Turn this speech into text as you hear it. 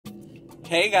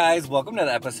Hey guys, welcome to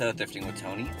the episode of Thrifting with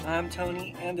Tony. I'm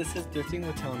Tony and this is Thrifting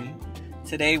with Tony.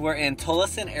 Today we're in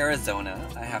Tolleson, Arizona.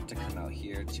 I have to come out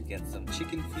here to get some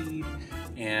chicken feed,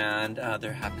 and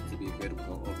there happens to be a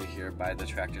Goodwill over here by the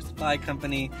Tractor Supply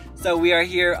Company. So we are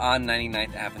here on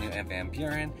 99th Avenue and Van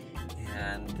Buren,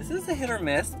 and this is a hit or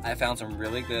miss. I found some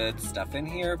really good stuff in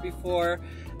here before,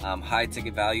 high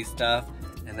ticket value stuff,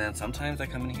 and then sometimes I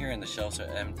come in here and the shelves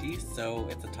are empty, so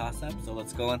it's a toss-up. So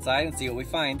let's go inside and see what we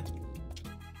find.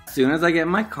 As soon as I get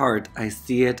my cart, I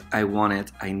see it, I want it,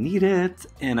 I need it,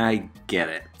 and I get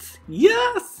it.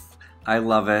 Yes! I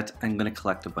love it. I'm gonna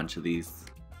collect a bunch of these.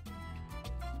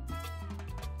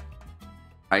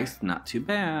 Price, not too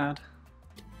bad.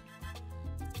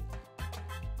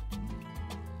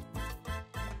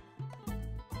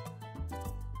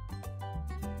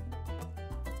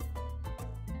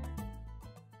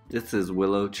 This is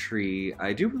Willow Tree.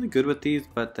 I do really good with these,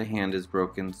 but the hand is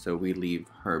broken, so we leave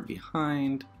her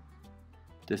behind.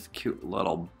 This cute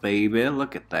little baby,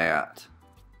 look at that.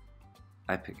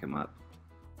 I pick him up.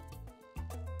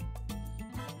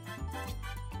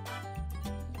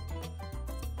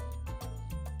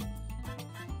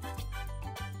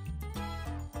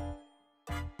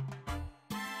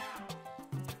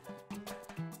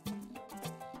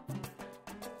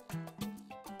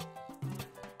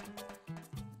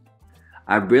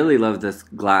 I really love this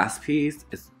glass piece.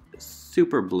 It's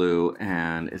super blue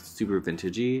and it's super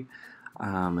vintagey.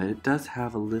 It does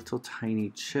have a little tiny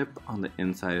chip on the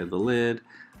inside of the lid,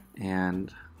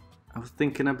 and I was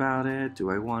thinking about it, do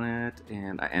I want it,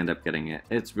 and I end up getting it.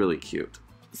 It's really cute.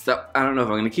 So I don't know if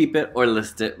I'm gonna keep it or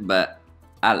list it, but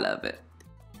I love it.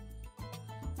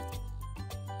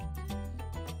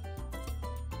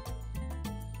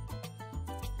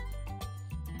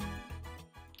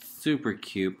 Super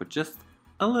cute, but just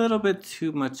a little bit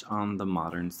too much on the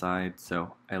modern side,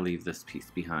 so I leave this piece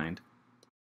behind.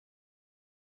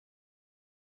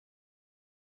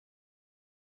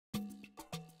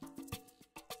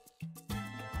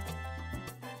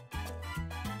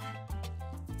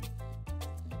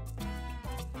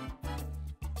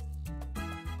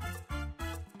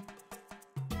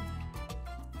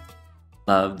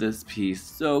 Love this piece,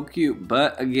 so cute,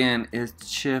 but again, it's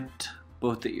chipped.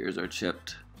 Both the ears are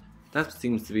chipped. That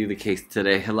seems to be the case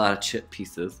today, a lot of chipped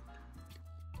pieces.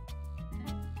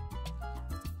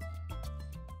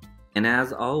 And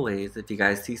as always, if you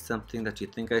guys see something that you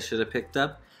think I should have picked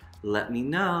up, let me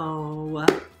know.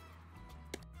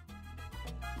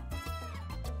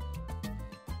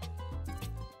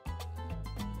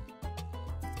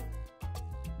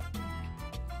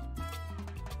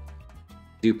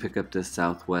 Do pick up this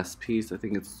Southwest piece. I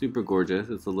think it's super gorgeous.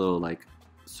 It's a little like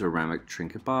ceramic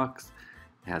trinket box.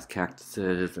 It has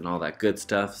cactuses and all that good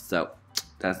stuff, so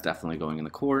that's definitely going in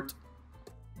the court.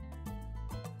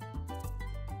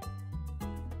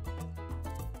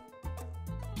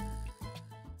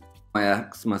 My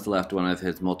ex must have left one of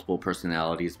his multiple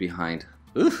personalities behind.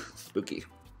 Ooh, spooky.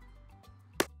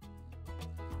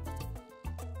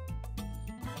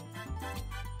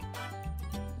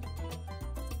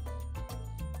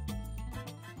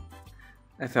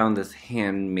 I found this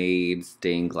handmade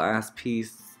stained glass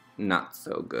piece. Not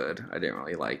so good. I didn't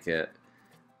really like it.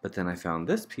 But then I found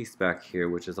this piece back here,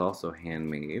 which is also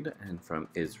handmade and from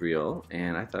Israel,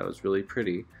 and I thought it was really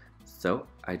pretty. So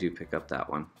I do pick up that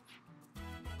one.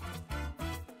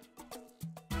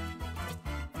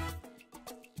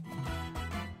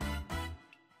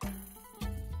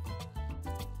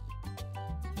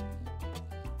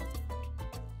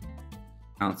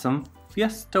 Found some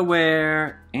FIESTA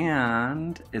WARE,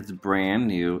 and it's brand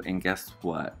new, and guess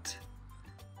what?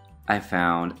 I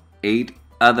found 8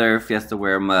 other FIESTA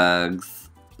WARE mugs.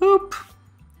 Boop!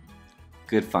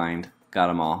 Good find. Got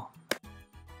them all.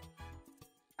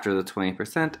 After the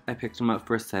 20%, I picked them up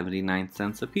for 79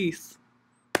 cents a piece.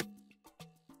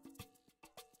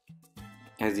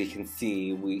 As you can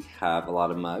see, we have a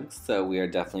lot of mugs, so we are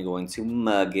definitely going to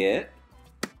mug it.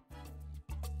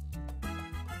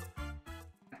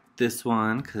 This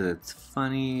one because it's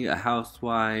funny, a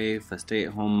housewife, a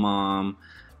stay-at-home mom,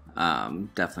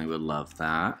 definitely would love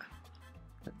that.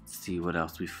 Let's see what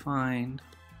else we find.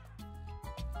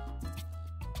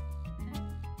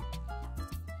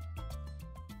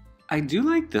 I do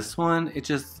like this one.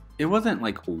 It wasn't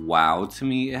like wow to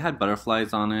me. It had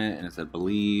butterflies on it and it said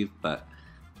believe, but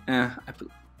I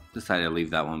decided to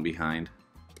leave that one behind.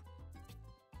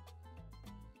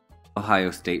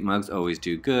 Ohio State mugs always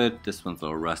do good. This one's a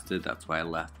little rusted, that's why I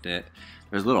left it.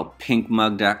 There's a little pink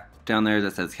mug down there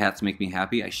that says cats make me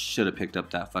happy. I should have picked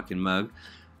up that fucking mug.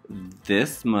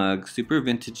 This mug, super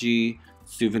vintagey,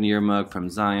 souvenir mug from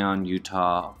Zion,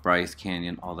 Utah, Bryce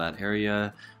Canyon, all that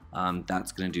area.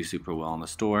 That's going to do super well in the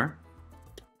store.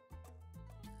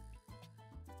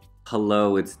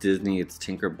 Hello, it's Disney, it's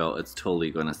Tinkerbell, it's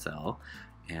totally going to sell.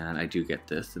 And I do get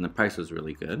this, and the price was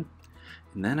really good.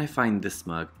 And then I find this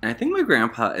mug, and I think my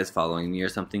grandpa is following me or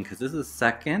something, because this is the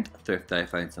second thrift that I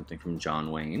find something from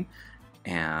John Wayne,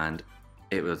 and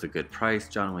it was a good price.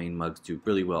 John Wayne mugs do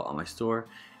really well on my store,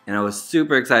 and I was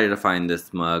super excited to find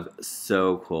this mug.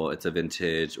 So cool. It's a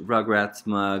vintage Rugrats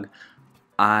mug.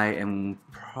 I am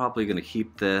probably going to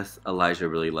keep this. Elijah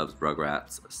really loves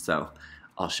Rugrats, so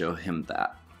I'll show him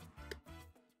that.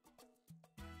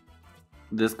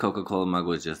 This Coca-Cola mug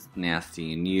was just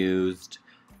nasty and used.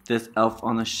 This Elf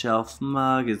on the Shelf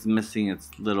mug is missing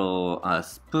its little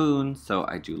spoon, so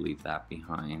I do leave that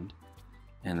behind.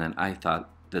 And then I thought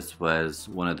this was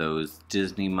one of those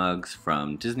Disney mugs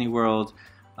from Disney World.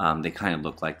 They kind of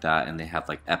look like that, and they have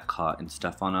like Epcot and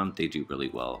stuff on them. They do really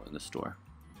well in the store.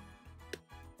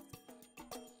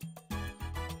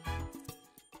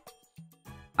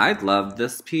 I love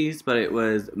this piece, but it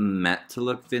was meant to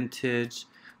look vintage.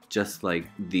 Just like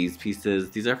these pieces.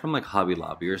 These are from like Hobby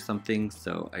Lobby or something,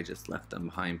 so I just left them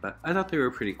behind, but I thought they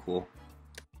were pretty cool.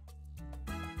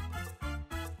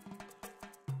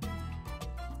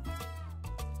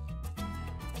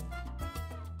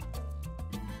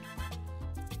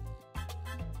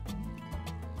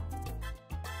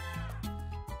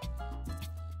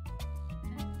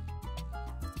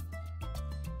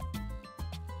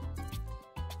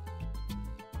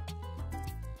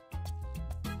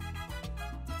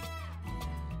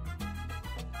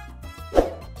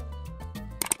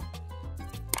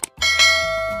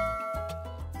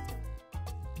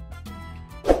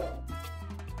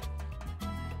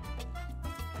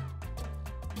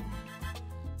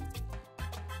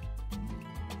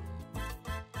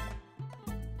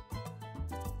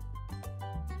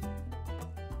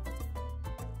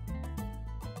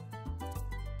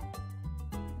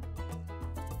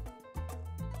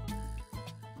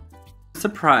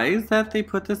 Surprised that they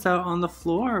put this out on the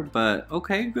floor, but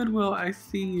okay, Goodwill, I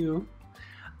see you.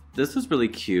 This was really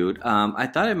cute. I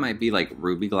thought it might be like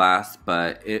ruby glass,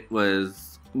 but it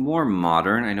was more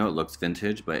modern. I know it looks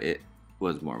vintage, but it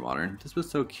was more modern. This was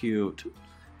so cute,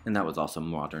 and that was also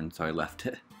modern, so I left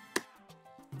it.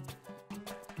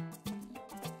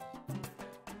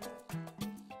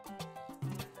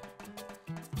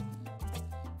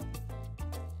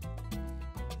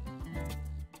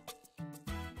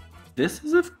 This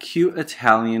is a cute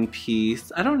Italian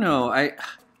piece. I don't know.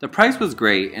 The price was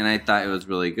great, and I thought it was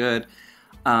really good.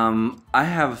 I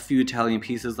have a few Italian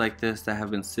pieces like this that have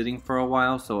been sitting for a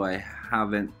while, so I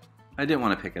didn't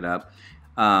want to pick it up.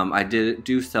 I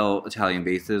do sell Italian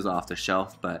vases off the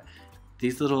shelf, but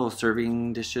these little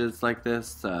serving dishes like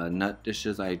this, nut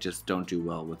dishes, I just don't do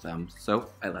well with them, so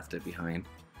I left it behind.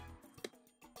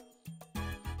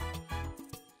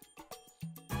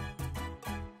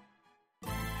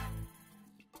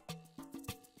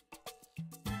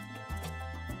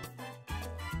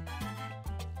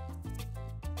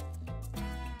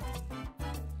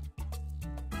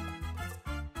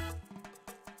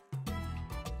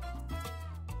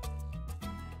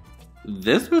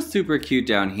 This was super cute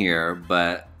down here,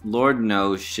 but Lord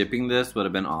knows shipping this would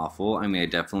have been awful. I mean, I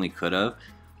definitely could have,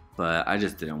 but I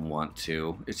just didn't want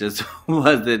to. It just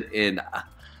wasn't in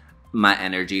my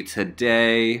energy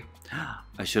today.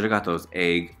 I should have got those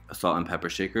egg salt and pepper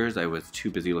shakers. I was too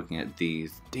busy looking at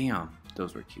these. Damn,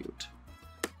 those were cute.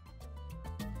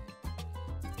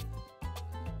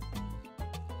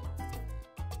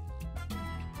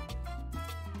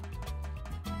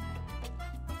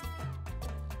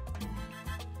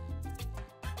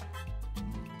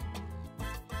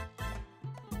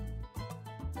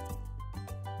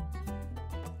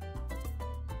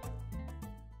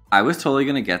 I was totally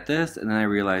gonna get this, and then I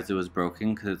realized it was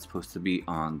broken because it's supposed to be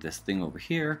on this thing over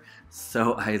here,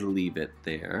 so I leave it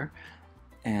there.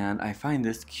 And I find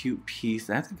this cute piece,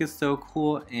 I think it's so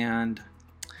cool, and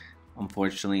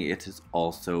unfortunately it is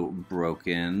also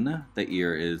broken. The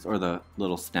ear is, or the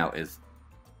little snout is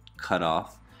cut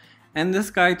off. And this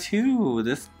guy too,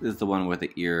 this is the one with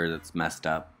the ear that's messed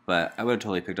up, but I would have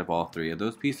totally picked up all three of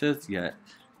those pieces, yet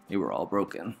they were all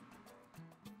broken.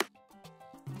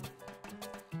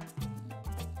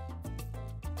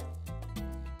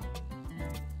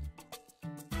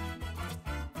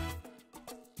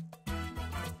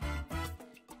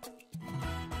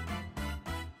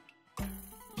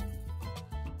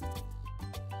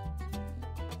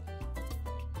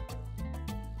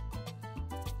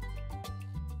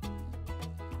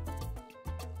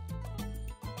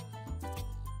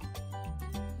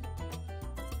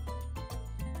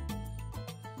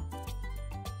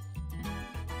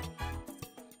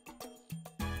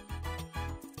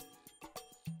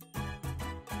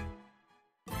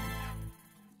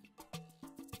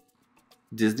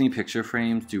 Disney picture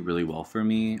frames do really well for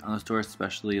me on the store,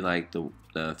 especially like the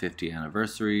 50th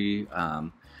anniversary.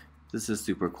 This is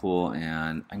super cool,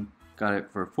 and I got it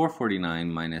for $4.49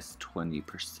 minus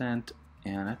 20%,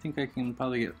 and I think I can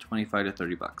probably get 25 to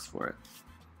 30 bucks for it.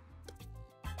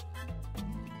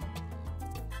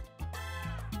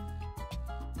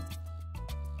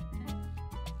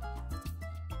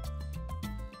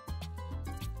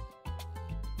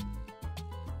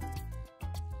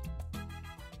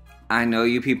 I know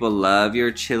you people love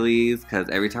your chilies, because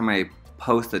every time I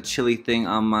post a chili thing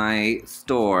on my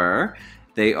store,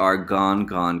 they are gone,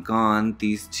 gone, gone.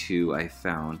 These two I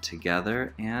found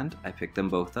together, and I picked them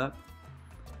both up.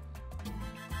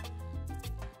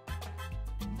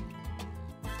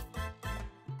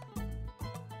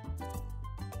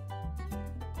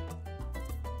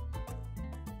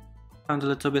 Found a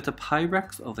little bit of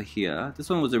Pyrex over here. This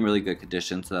one was in really good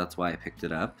condition, so that's why I picked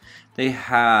it up. They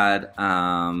had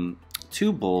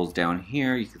 2 bowls down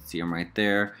here. You can see them right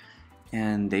there.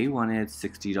 And they wanted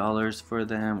 $60 for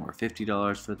them, or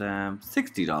 $50 for them,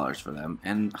 $60 for them,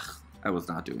 and I was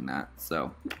not doing that.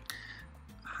 So,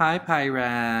 hi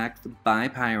Pyrex, bye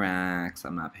Pyrex,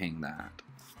 I'm not paying that.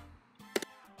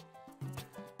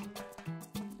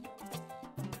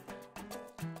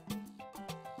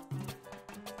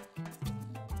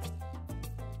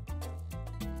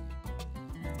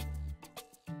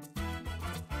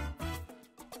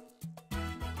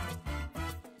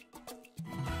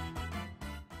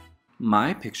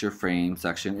 My picture frame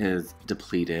section is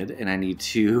depleted, and I need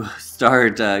to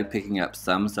start picking up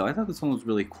some, so I thought this one was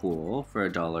really cool for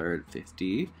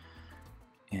 $1.50.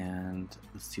 And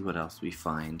let's see what else we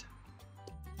find.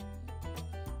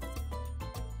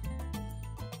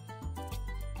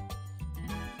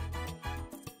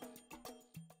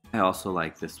 I also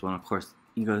like this one. Of course,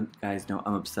 you guys know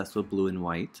I'm obsessed with blue and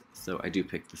white, so I do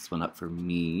pick this one up for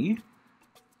me.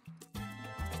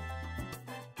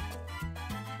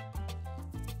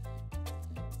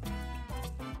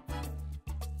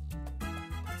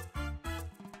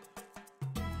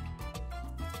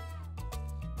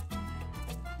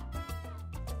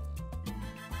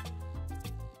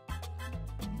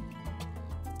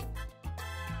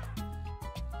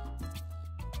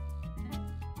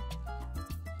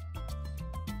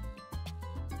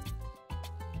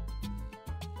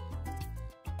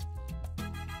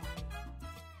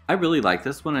 I really like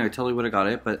this one. I totally would have got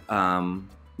it, but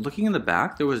looking in the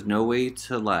back, there was no way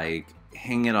to like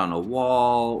hang it on a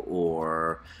wall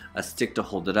or a stick to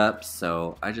hold it up,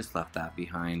 so I just left that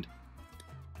behind.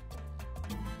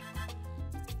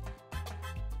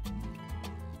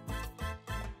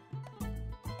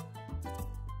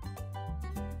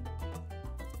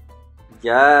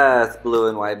 Yes, blue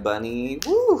and white bunny.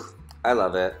 Woo! I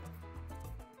love it.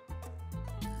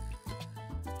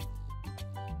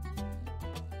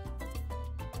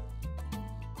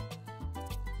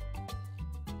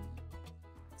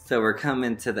 So we're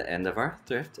coming to the end of our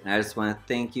thrift, and I just want to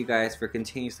thank you guys for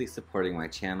continuously supporting my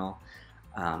channel.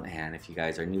 And if you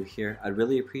guys are new here, I'd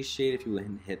really appreciate if you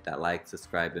would hit that like,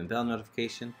 subscribe, and bell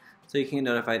notification so you can get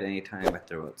notified anytime I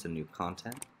throw out some new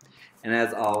content. And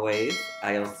as always,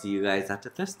 I'll see you guys at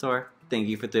the thrift store. Thank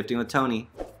you for thrifting with Tony.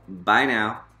 Bye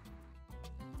now.